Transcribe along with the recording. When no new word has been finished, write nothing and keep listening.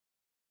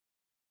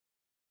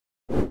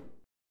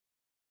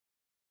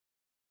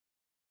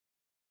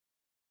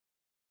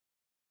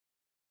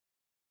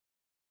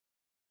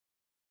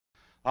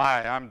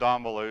Hi, I'm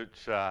Don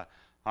Baluch.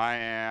 I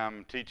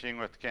am teaching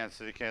with Kansas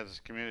City,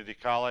 Kansas Community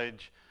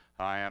College.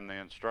 I am the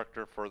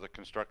instructor for the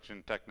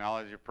Construction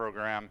Technology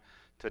program.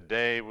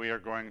 Today we are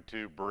going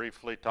to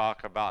briefly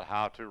talk about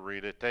how to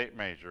read a tape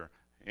measure.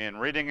 In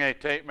reading a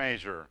tape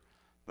measure,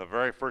 the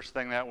very first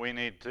thing that we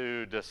need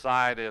to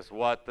decide is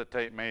what the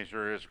tape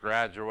measure is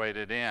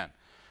graduated in.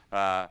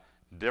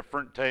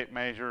 Different tape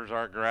measures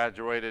are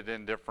graduated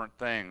in different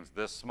things.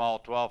 This small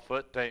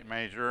 12-foot tape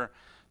measure,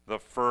 the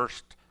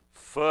first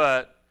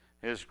foot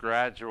is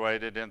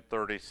graduated in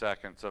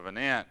 30/2 of an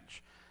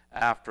inch.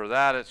 After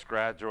that, it's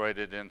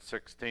graduated in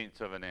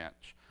 1/16 of an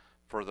inch.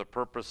 For the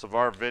purpose of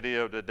our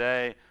video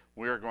today,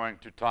 we're going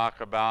to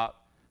talk about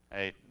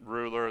a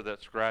ruler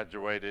that's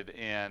graduated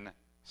in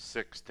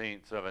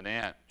 1/16 of an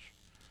inch.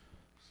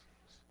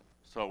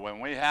 So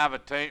when we have a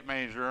tape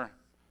measure,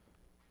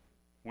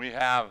 we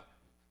have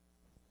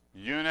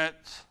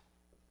units,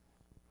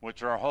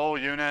 which are whole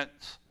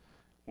units,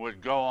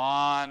 would go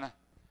on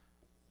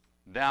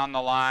down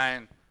the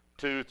line,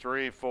 2,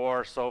 3,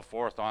 4, so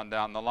forth on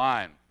down the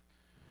line.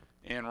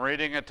 In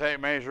reading a tape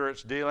measure,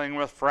 it's dealing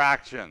with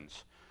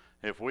fractions.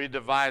 If we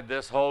divide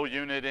this whole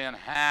unit in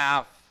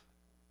half,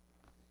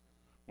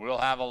 we'll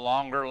have a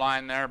longer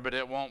line there, but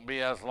it won't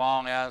be as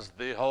long as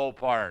the whole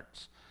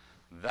parts.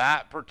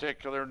 That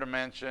particular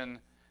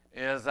dimension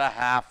is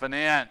 1/2 an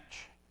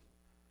inch.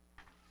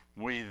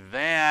 We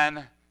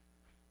then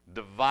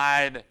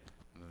divide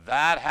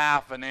that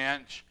 1/2 an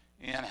inch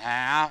in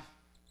half.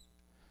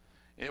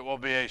 It will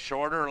be a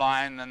shorter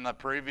line than the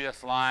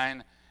previous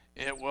line.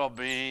 It will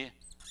be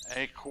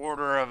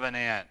 1/4 of an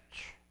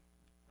inch.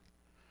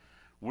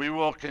 We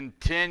will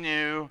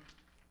continue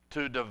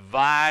to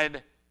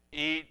divide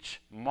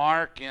each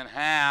mark in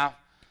half.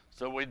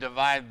 So we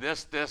divide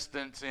this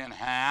distance in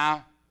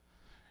half.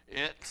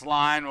 Its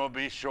line will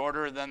be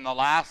shorter than the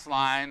last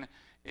line.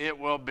 It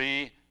will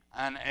be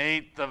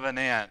 1/8 of an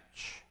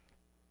inch.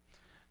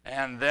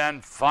 And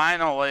then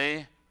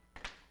finally,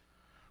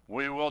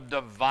 we will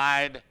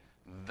divide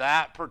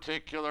that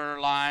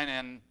particular line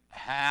in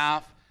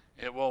half.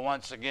 It will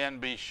once again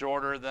be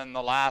shorter than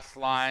the last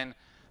line.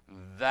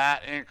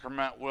 That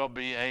increment will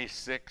be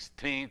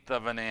 1/16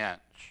 of an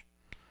inch.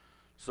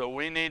 So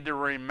we need to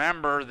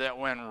remember that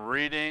when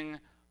reading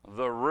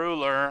the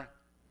ruler,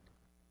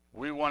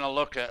 we want to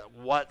look at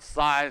what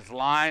size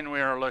line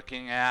we are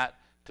looking at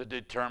to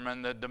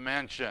determine the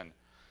dimension.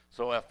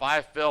 So if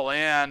I fill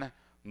in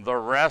the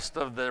rest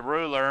of the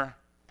ruler,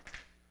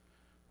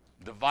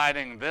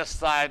 dividing this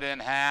side in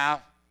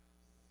half,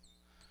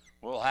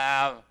 we'll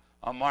have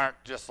a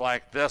mark just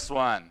like this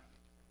one.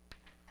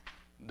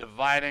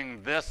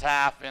 Dividing this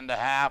half into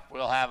half,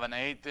 we'll have an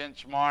 1/8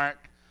 inch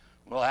mark.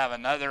 We'll have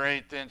another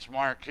 1/8 inch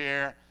mark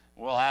here.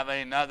 We'll have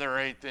another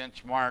 1/8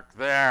 inch mark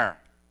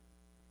there.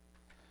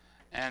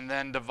 And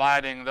then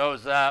dividing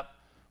those up,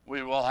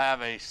 we will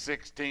have a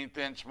 1/16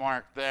 inch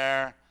mark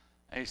there,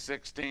 a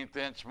 1/16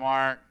 inch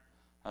mark,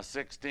 a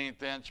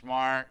 1/16 inch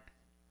mark,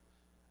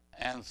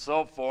 and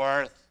so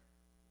forth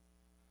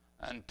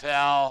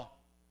until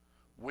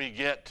we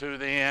get to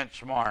the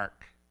inch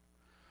mark.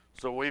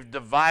 So we've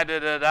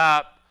divided it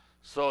up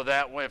so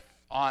that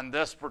on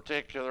this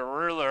particular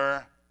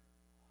ruler,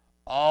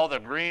 all the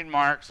green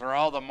marks or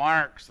all the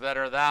marks that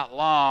are that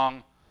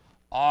long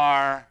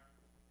are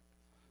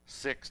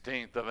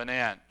 1/16 of an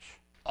inch.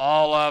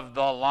 All of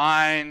the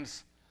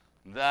lines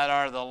that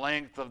are the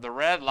length of the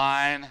red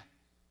line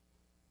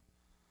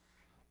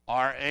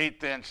are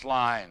 1/8 inch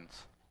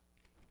lines.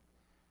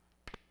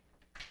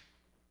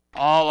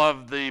 All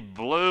of the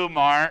blue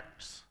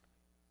marks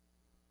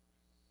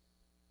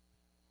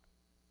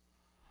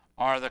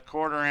are the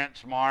 1/4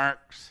 inch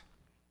marks,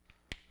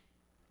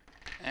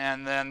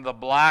 and then the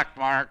black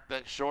mark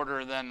that's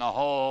shorter than the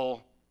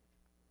whole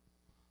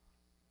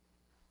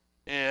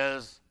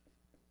is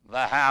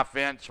the 1/2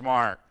 inch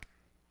mark.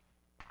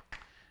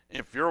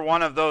 If you're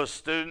one of those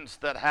students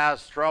that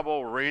has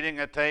trouble reading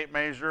a tape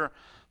measure,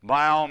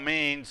 by all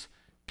means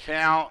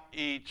count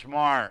each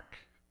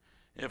mark.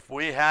 If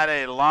we had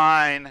a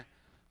line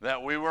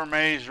that we were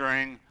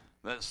measuring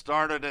that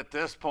started at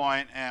this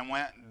point and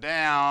went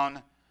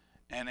down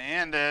and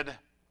ended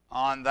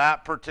on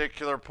that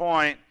particular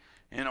point,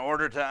 in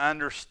order to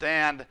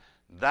understand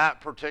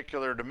that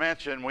particular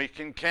dimension, we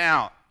can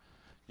count.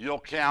 You'll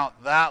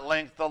count that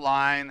length of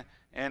line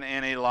and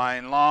any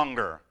line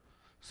longer.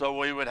 So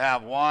we would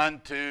have 1,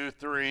 2,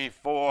 3,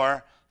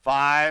 4,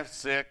 5,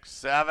 6,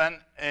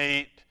 7,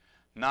 8,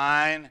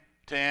 9,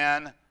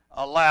 10,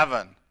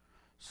 11.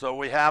 So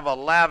we have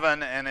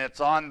 11, and it's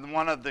on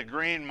one of the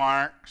green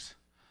marks.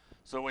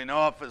 So we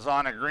know if it's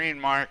on a green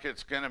mark,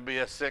 it's going to be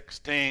a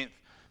 1/16.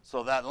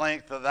 So that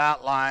length of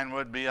that line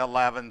would be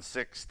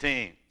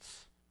 11/16.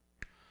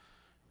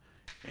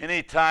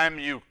 Anytime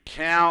you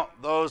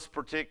count those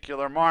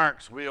particular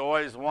marks, we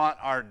always want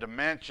our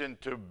dimension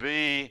to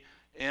be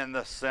in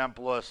the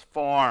simplest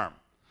form.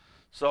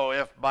 So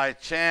if by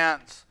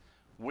chance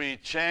we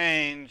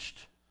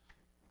changed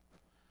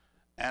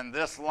and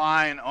this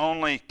line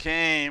only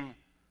came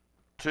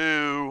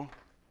to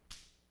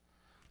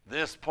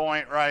this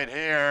point right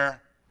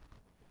here,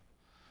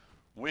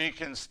 we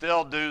can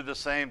still do the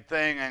same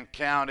thing and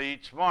count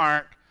each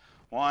mark.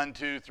 1,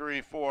 2, 3,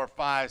 4,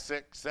 5,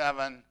 6,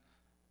 7,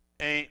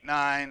 8,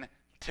 9,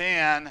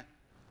 10,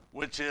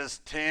 which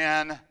is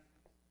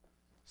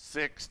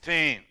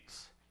 10/16.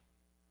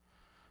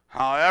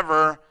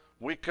 However,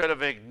 we could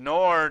have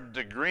ignored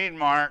the green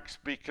marks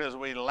because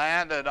we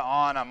landed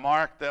on a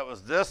mark that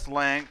was this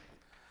length,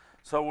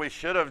 so we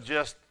should have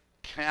just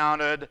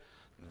counted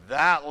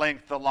that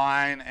length of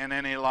line and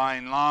any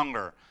line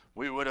longer.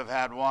 We would have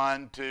had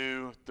 1,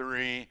 2,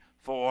 3,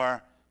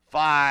 4,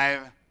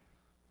 5.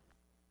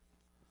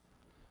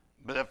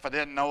 But if I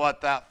didn't know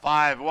what that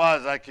 5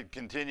 was, I could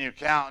continue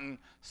counting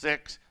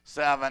 6,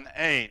 7,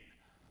 8.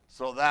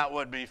 So that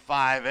would be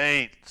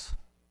 5/8.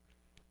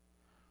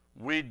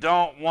 We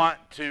don't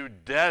want to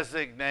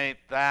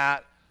designate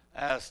that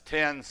as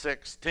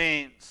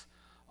 10/16.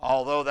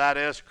 Although that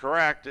is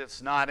correct,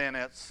 it's not in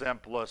its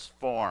simplest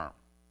form.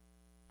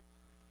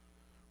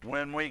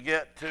 When we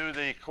get to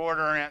the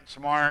 1/4 inch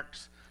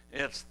marks,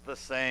 it's the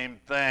same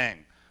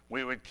thing.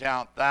 We would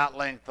count that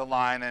length of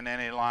line and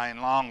any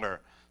line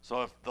longer.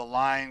 So if the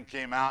line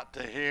came out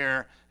to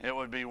here, it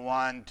would be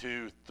 1,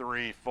 2,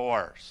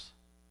 3/4.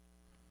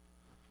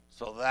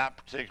 So that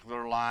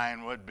particular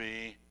line would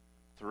be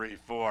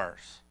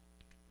 3/4.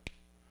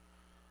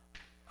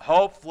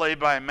 Hopefully,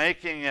 by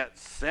making it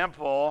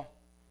simple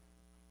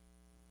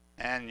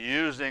and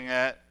using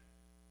it,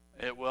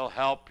 it will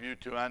help you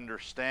to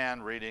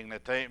understand reading the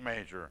tape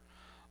measure.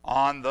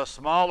 On the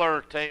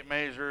smaller tape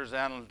measures,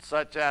 and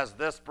such as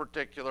this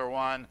particular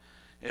one,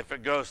 if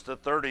it goes to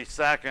 30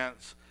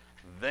 seconds,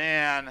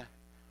 then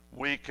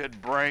we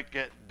could break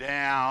it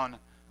down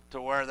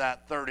to where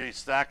that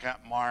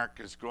 30-second mark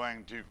is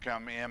going to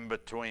come in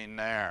between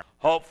there.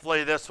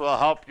 Hopefully this will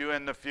help you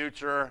in the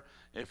future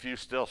if you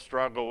still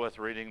struggle with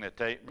reading the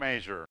tape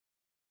measure.